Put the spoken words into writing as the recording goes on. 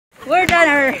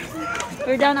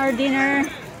done our dinner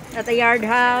at the yard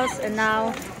house, and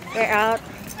now we're out.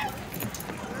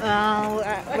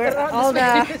 We're all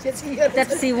the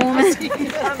tipsy women.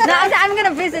 No, I'm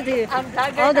gonna visit you.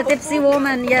 All the tipsy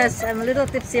women. Yes, I'm a little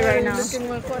tipsy right now.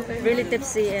 Really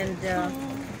tipsy, and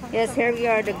yes, here we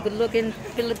are, the good-looking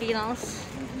Filipinos.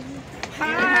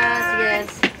 Yes.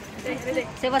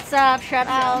 Say what's up. Shout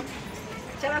out.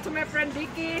 Shout out to my friend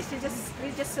Vicky.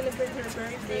 We just celebrated her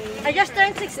birthday. I just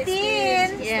turned 16.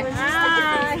 Yeah.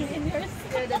 Hi.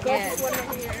 Yes.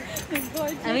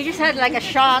 And we just had like a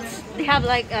shot. They have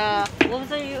like what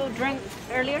was it you drank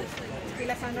earlier?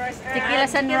 Tequila sunrise. Tequila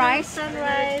sunrise.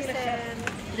 Sunrise and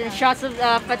The shots of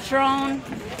Patron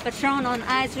on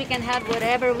ice. We can have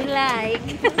whatever we like.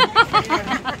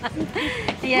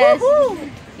 Yes.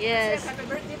 Yes. happy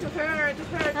birthday to her.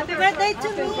 Happy birthday to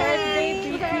me.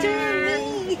 To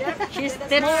me. She's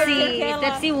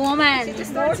tipsy woman.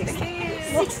 More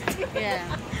 16. Yeah.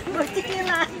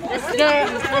 Tequila. Let's go.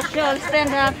 Let's go.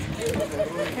 Stand up.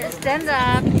 Stand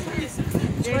up.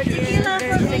 There's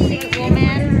sexy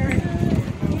woman.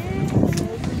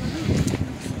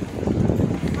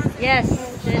 Yes,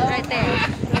 she's right there.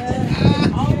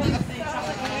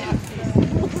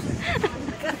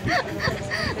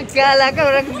 Akala ko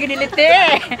parang kiniliti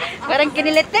eh. Parang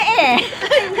kiniliti eh.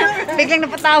 Biglang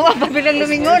napatawa pa, biglang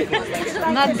lumingon.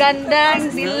 Magandang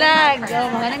dilag.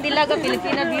 Oh, magandang dilag of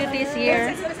Filipina beauties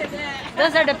here.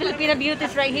 Those are the Filipina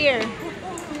beauties right here.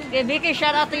 Okay, Vicky,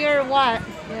 shout out to your what?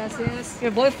 Yes.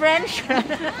 Your boyfriend?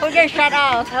 Who can shout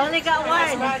out? I only got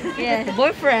one. Yeah,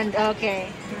 boyfriend. Okay.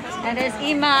 And there's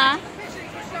Ima.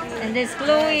 And there's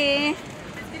Chloe.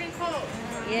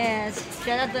 Yes.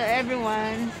 Shout out to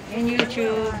everyone in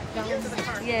YouTube.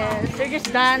 Yes. They're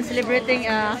just done celebrating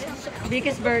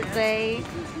Vicky's birthday.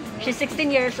 She's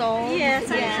 16 years old. Yes.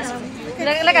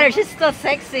 Look at her. She's still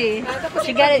sexy.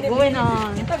 She got it going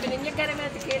on.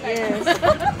 Yes.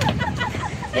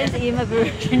 Yes, Ima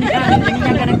version. Hindi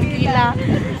niya ka nagkikila.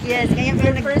 Yes, kaya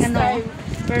pa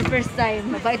first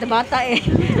time. Mabait na bata eh.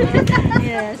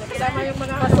 Yes. Kasama yung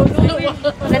mga kasunod.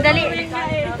 Sandali.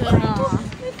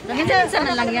 Paminsan-minsan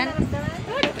na lang yan.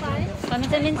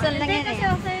 Paminsan-minsan lang yan eh.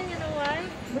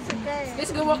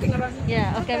 Let's go walking around.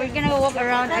 Yeah, okay, we're gonna go walk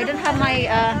around. I don't have my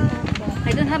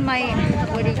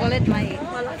what do you call it? My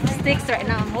sticks right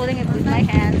now. I'm holding it with my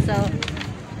hand. So,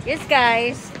 yes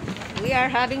guys, we are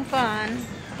having fun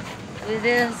with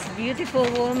this beautiful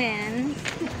woman.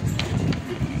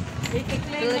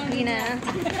 Filipina.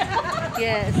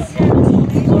 Yes.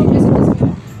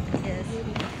 Yes.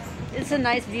 It's a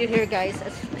nice view here, guys,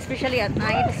 especially at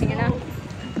night. You know,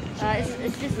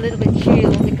 it's just a little bit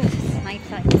chill because it's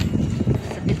nighttime.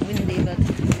 It's a bit windy, but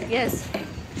yes,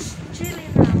 chilly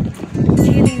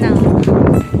now.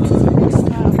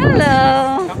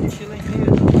 Hello.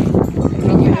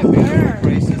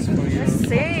 Let's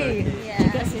see.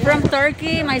 Yeah. From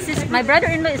Turkey. My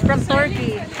brother-in-law is from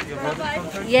Turkey.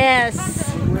 Yes.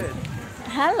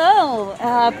 Hello.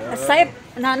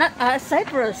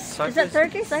 Cyprus. Is that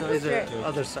Turkey? Cyprus? Right?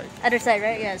 Other side. Other side,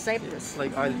 right? Yeah, Cyprus.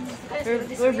 Like island.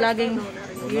 We're vlogging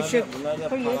YouTube.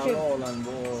 For YouTube.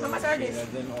 How much are these?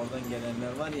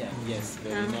 Yes,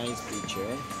 very nice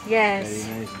picture. Yes.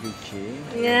 Very nice picture.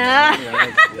 Yeah.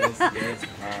 Yes.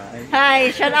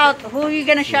 Hi, shout out. Who are you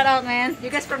gonna shout out, man? You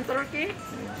guys from Turkey?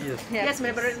 Yes. Yeah. Yes,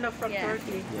 my brother-in-law from Yeah.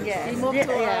 Turkey. Yeah. He moved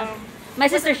to My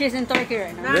sister, she's in Turkey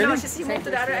right now. No, she moved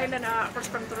to the other island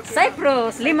from Turkey.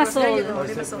 Cyprus, Limassol.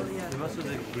 Limassol, yeah. Limassol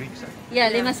is Greek side.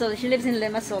 Yeah, Limassol. She lives in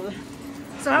Limassol.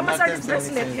 So how much are these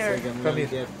bracelets here? Come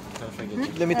here.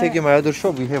 Let me take you my other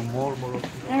shop. We have more.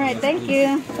 All right, thank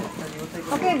you.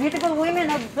 Okay, beautiful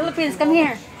women of Philippines, come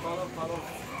here.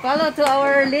 Follow to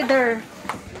our leader.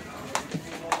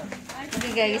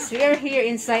 Okay, guys, we are here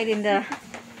inside in the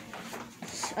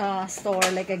store,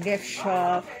 like a gift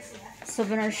shop,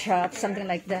 souvenir shop, something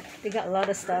like that. They got a lot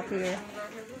of stuff here.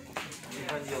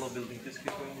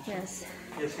 Yes.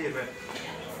 Yes, here, man.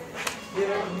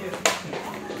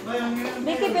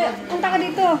 Vicky, punta ka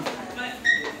dito.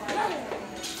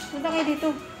 Punta kayo dito.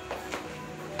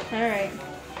 Alright.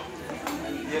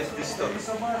 Yes, this stuff.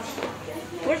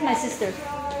 Where's my sister?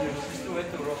 Your sister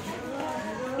went to Rome.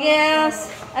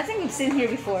 Yes. I think we've seen here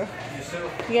before. You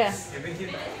still? Yeah. You've been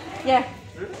here? Yeah.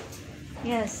 Really?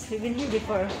 Yes, we've been here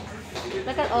before.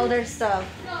 Look at all their stuff.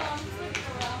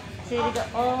 See, they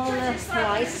got all the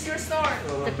lights. Your store.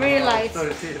 The pretty lights.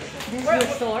 Sorry, see. This is your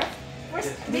store? Where's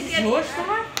This is your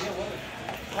store?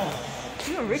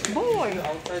 You're a rich boy.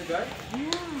 Outside guy?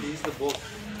 Yeah. He's the boss.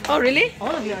 Oh, really?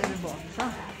 All of you are the boss, huh?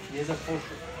 He has a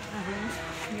Porsche.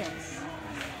 Yes.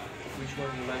 Which one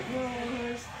you like?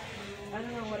 I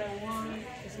don't know what I want.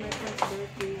 It's my friend's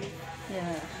birthday. Yeah.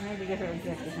 bigyan her ang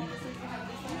gift.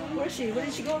 Where is she? Where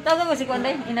did she go? Tawag ko si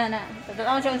Kwanday, inana.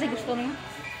 Tawag siya kung gusto niya.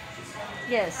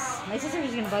 Yes, my sister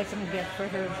is gonna buy some gift for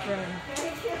her friend.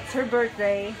 It's her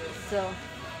birthday, so.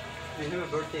 We have a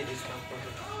birthday discount for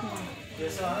her.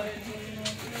 Yes,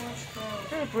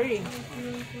 Very pretty.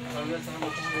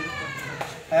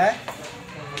 Eh?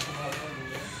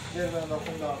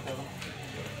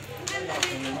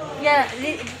 Yeah,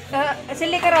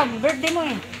 sili ka raw, birthday mo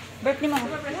eh. Birthday mo.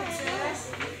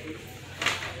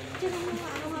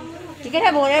 You can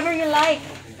have whatever you like.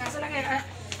 Kaso lang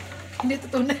hindi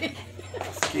tutunay.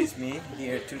 Excuse me,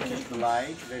 here Turkish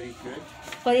delight, very good.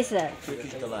 What is that?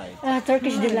 Turkish delight.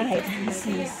 Turkish delight.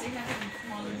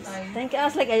 Thank you. I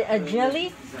was like a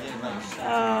jelly.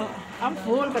 I'm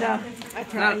full, but I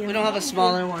try. We don't have a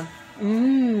smaller one.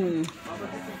 Mmm.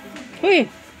 Hey.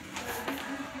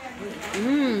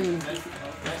 Mmm.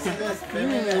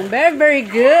 Very, very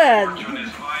good.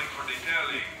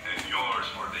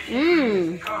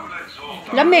 Mmm.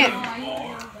 Lami.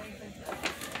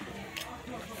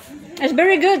 It's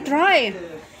very good. Try.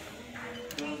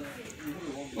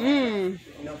 Mmm.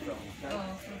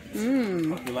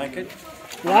 Mmm. You like it?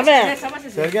 Love it.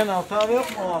 Sergen altı abi yok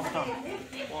mu o hafta?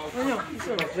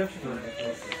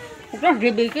 It's not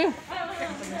really big.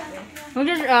 We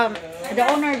just the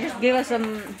owner just gave us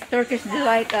some Turkish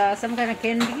delight, some kind of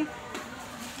candy,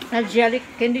 not jelly,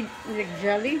 candy like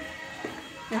jelly.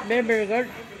 It's very, very good.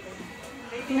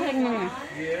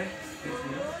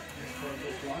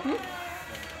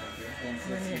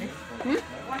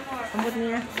 Ambot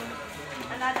niya.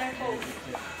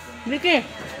 Vicky.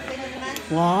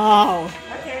 Wow.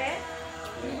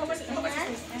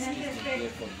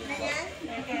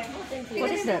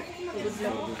 What is that?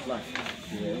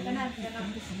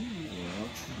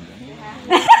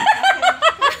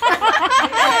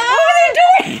 What are you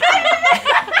doing?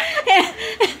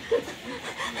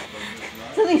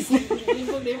 Something's...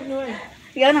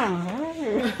 Yan na.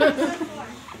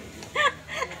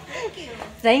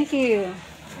 Thank you.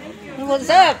 What's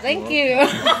up? Thank you.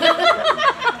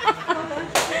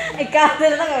 Ikaw na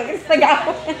lang ako. Tagaw.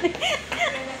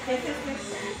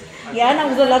 Yan ang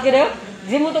gusto lagi daw.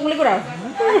 Di mo itong likod ah.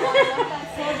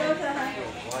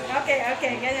 Okay,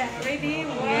 okay, ganyan. Ready?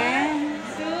 1,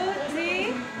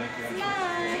 2, 3.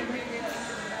 Slide.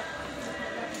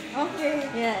 Okay.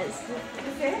 Yes.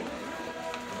 Okay.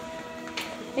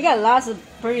 You got lots of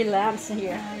pretty lamps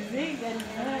here.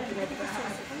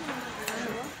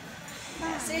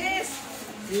 Sis,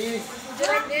 would you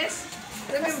like this?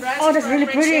 Remember, Oh, that's really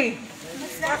pretty.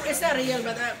 It's not real,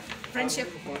 but friendship.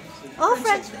 Oh,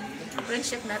 French.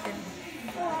 Friendship natin.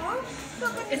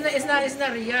 It's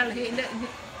not real. Hindi,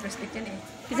 respect yan eh.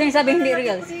 Kasi yung sabi hindi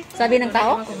real. Sabi ng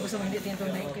tao? Kung gusto mo hindi ito yung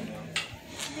tunay ko.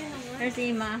 There's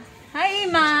Ima. Hi,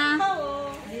 Ima.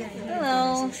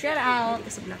 Hello. Shout out.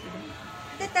 Sa black din.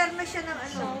 Determa siya ng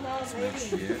ano.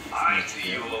 I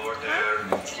see you over there.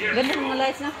 Here Ganda you ng mga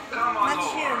lights na. come on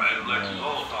Not here. over and let's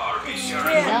all our picture.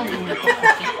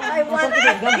 I want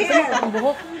it Gusto here. mo ang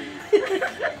buhok.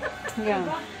 Yeah.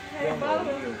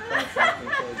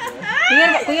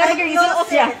 Kuya Roger, gisulot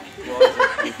siya.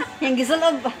 Yung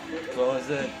gisulot ba?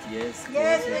 Closet, yes.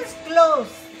 Yes, it's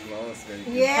close. Close, very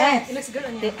good. Yes. It looks good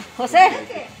on you. Jose?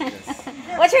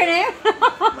 What's your name?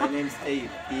 My name is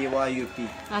Ayup, E-Y-U-P.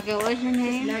 Okay, what's your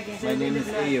name? My name is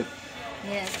Ayup.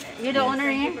 Yes. You're the owner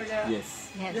here?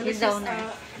 Yes. Yes, he's the owner.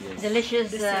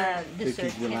 Delicious dessert.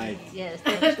 Turkish delight. Yes,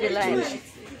 Turkish delight.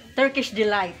 Turkish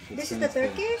delight. This is the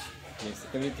Turkish? Yes,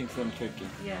 everything from Turkey.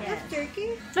 That's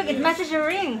Turkey? Look, it matches your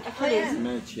ring. Actually.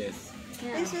 Match, yes.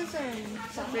 This is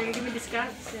So you give me discount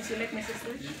since you like my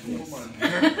sister?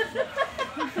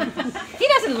 He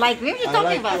doesn't like me. What are you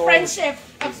talking about? Friendship.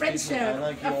 A friendship. I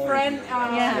like A yours. friend.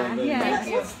 Yeah, yeah.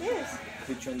 what's this?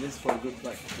 Which one? This for good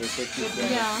luck. Protect you from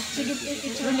Yeah.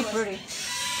 It's really pretty.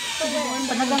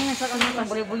 Panagang na sa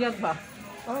kanya, buyag ba?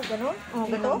 Oh, ganun? Oh,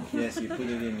 ganun. Yes, you put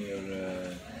it in your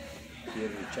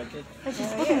jacket. Let's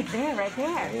just put it there, right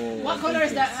there. Oh, What color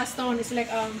is that stone? It's like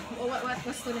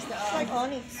what stone is that? It's like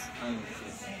onyx.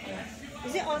 yes.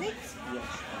 Is it onyx? Yes,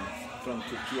 from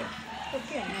Turkey.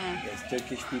 Okay. Yes,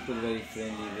 Turkish people very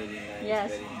friendly, very nice, Yes.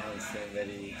 very handsome,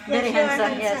 very. Very Yes, you are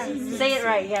handsome, yes. handsome. Say it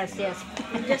right, yes, yes.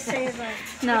 Just say it right.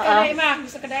 No, Kaday ma,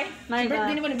 gusto kaday? my,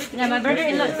 Birthday naman, birthday. yeah, my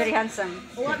brother-in-law is very handsome.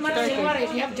 What month of January?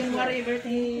 If you have January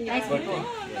birthday. Nice people.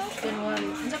 January.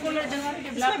 Ano color January?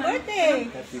 It's Black my na. birthday.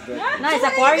 Happy birthday. No, it's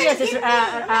Aquarius. It's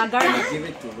garnet. Give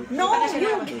it to her. No,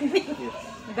 you give me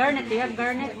Garnet. Do you have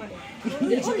garnet?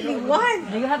 only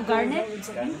one. Do you have garnet?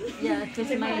 Yeah,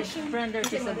 because my friend there,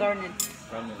 she's a garnet.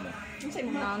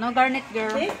 No, no garnet,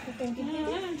 girl. Eh, thank you.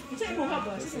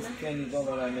 $20,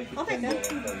 I make it Okay, $10 then.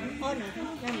 for you. Oh, no.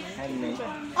 Never mind. Handmade.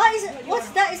 Oh, is it, what's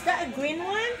that? Is that a green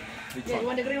one? Which Yeah, you one?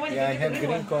 want the green one? Yeah, I You have get the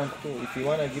green corn too. If you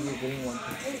want, I'll give you green one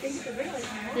too.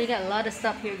 They got a lot of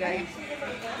stuff here, guys.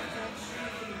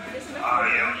 I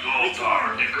am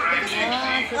Zoltar, the Great.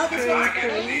 Oh, this is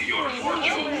Legacy, your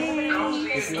fortune comes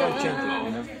If in. you want to change it,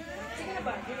 you know.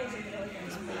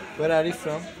 Where are you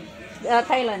from?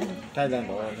 Thailand. Thailand.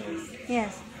 Oh, nice.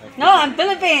 Yes. No, I'm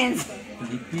Philippines.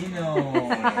 Filipino.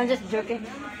 I'm just joking.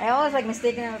 I always like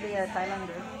mistaken of the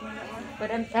Thailander,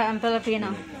 but I'm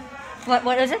Filipino.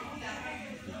 What is it?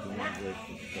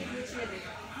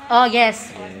 Oh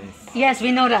yes, yes,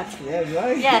 we know that. Yeah, you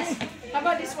are. Yes, How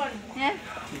about this one? yeah,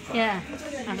 yeah.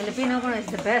 Ang Filipino ko is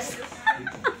the best.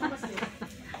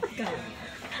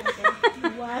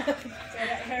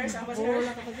 Hers, how about hers?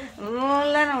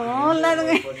 Wala na, wala na.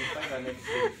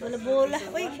 Wala bola.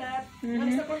 Uy. What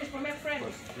is the promise for my friend?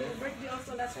 Her birthday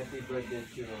also last week. Happy birthday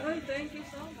to you. Oh, thank you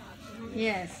so much.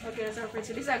 Yes. Okay, that's our friend.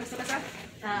 Si Lisa, gusto ka sa?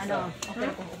 No, okay,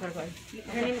 okay.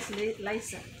 Her name is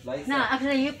Liza. Liza. No,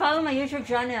 actually, you follow my YouTube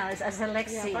channel as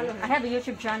Alexi. Yeah, follow her. I have a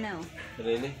YouTube channel.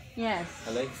 Really? Yes.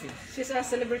 I like it. She's a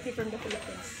celebrity from the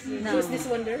Philippines. No. Who's this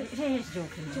one there? She's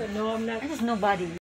joking. No, I'm not. I just nobody.